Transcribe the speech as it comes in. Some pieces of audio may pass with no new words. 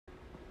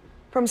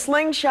From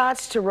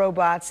slingshots to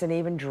robots and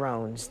even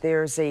drones,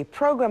 there's a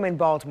program in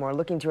Baltimore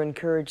looking to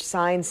encourage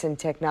science and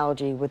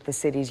technology with the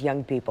city's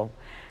young people.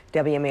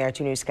 WMAR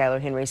 2 News' Skylar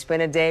Henry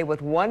spent a day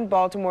with one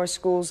Baltimore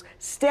school's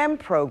STEM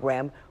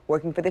program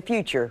working for the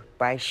future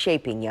by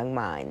shaping young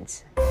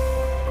minds.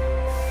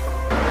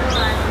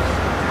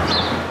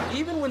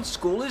 Even when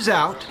school is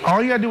out,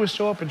 all you gotta do is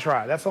show up and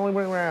try. That's the only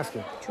way we're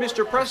asking.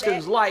 Mr.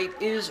 Preston's light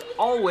is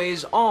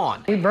always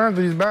on. We burned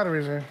these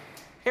batteries in.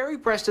 Harry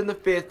Preston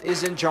V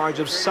is in charge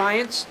of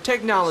science,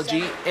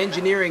 technology,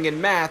 engineering,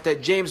 and math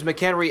at James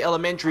McHenry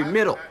Elementary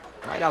Middle,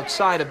 right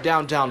outside of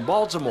downtown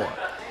Baltimore.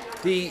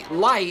 The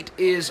light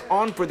is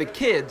on for the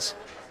kids,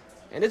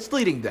 and it's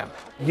leading them.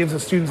 It gives the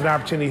students an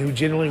opportunity who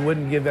generally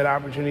wouldn't give that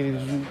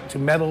opportunity to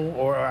meddle,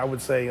 or I would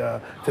say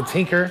to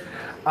tinker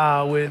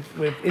with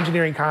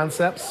engineering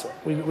concepts.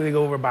 We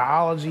go over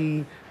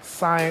biology,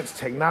 science,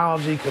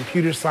 technology,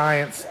 computer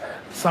science,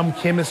 some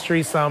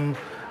chemistry, some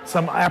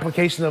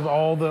application of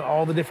all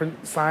the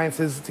different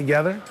sciences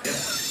together.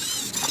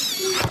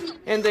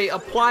 And they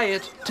apply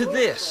it to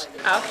this.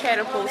 Our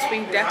catapults,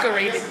 we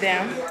decorated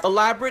them.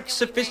 Elaborate,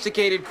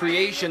 sophisticated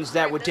creations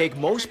that would take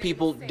most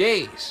people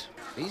days.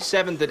 These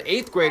 7th and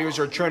 8th graders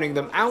are churning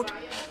them out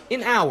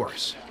in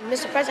hours.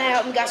 Mr. President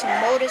helped me got some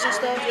motors and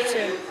stuff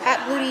to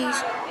hot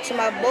booties to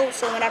my boat,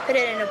 so when I put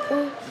it in the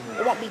pool,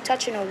 it won't be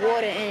touching the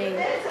water and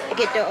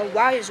get the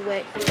wires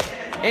wet.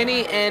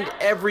 Any and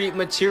every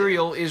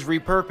material is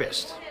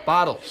repurposed.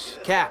 Bottles,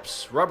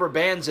 caps, rubber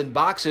bands, and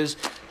boxes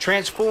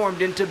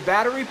transformed into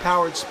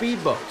battery-powered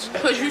speedboats.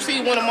 Because you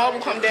see when a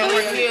marble come down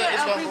right here,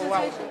 it's going to go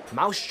out.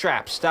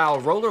 Mousetrap-style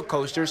roller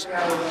coasters,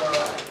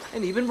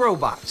 and even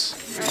robots.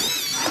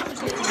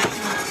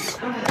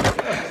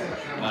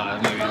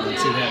 Maybe a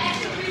little too heavy.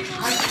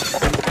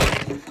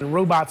 The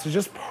robots are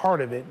just part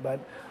of it,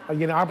 but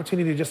again, an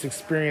opportunity to just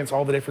experience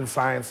all the different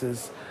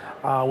sciences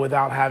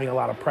without having a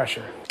lot of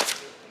pressure.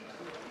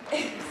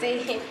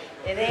 See,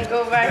 it didn't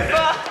go very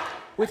far.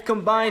 With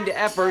combined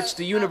efforts,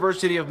 the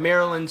University of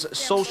Maryland's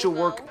Social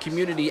Work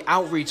Community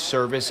Outreach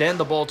Service and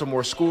the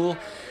Baltimore School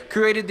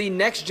created the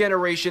Next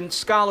Generation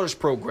Scholars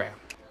Program.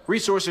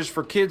 Resources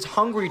for kids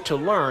hungry to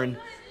learn,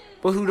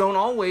 but who don't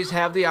always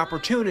have the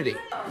opportunity.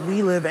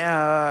 We live in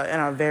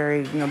a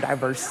very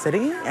diverse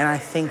city, and I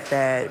think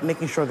that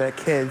making sure that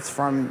kids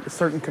from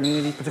certain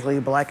communities, particularly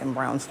Black and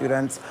brown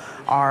students,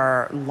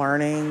 are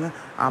learning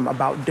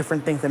about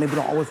different things that maybe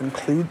don't always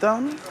include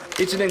them.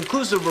 It's an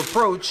inclusive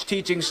approach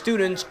teaching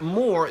students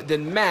more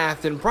than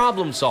math and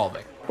problem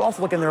solving. But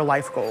also look in their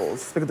life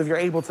goals, because if you're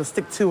able to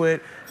stick to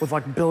it with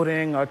like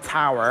building a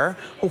tower,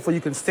 hopefully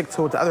you can stick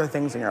to it to other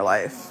things in your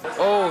life.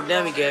 Oh,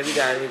 damn, we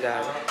got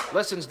it.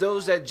 Lessons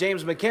those at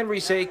James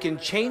McHenry say can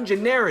change a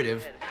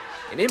narrative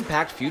and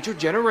impact future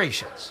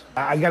generations.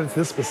 I got into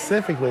this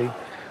specifically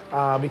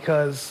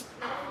because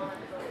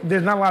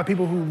there's not a lot of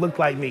people who look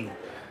like me.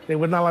 There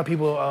were not a lot of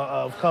people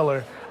of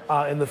color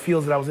in the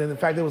fields that I was in. In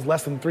fact, there was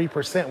less than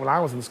 3% when I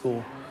was in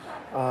school.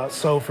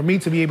 So for me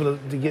to be able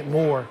to get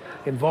more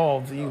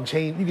involved, you can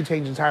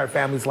change entire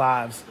families'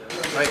 lives.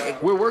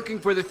 We're working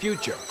for the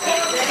future.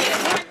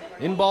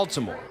 In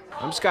Baltimore,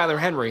 I'm Skylar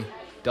Henry,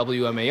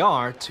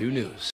 WMAR 2 News.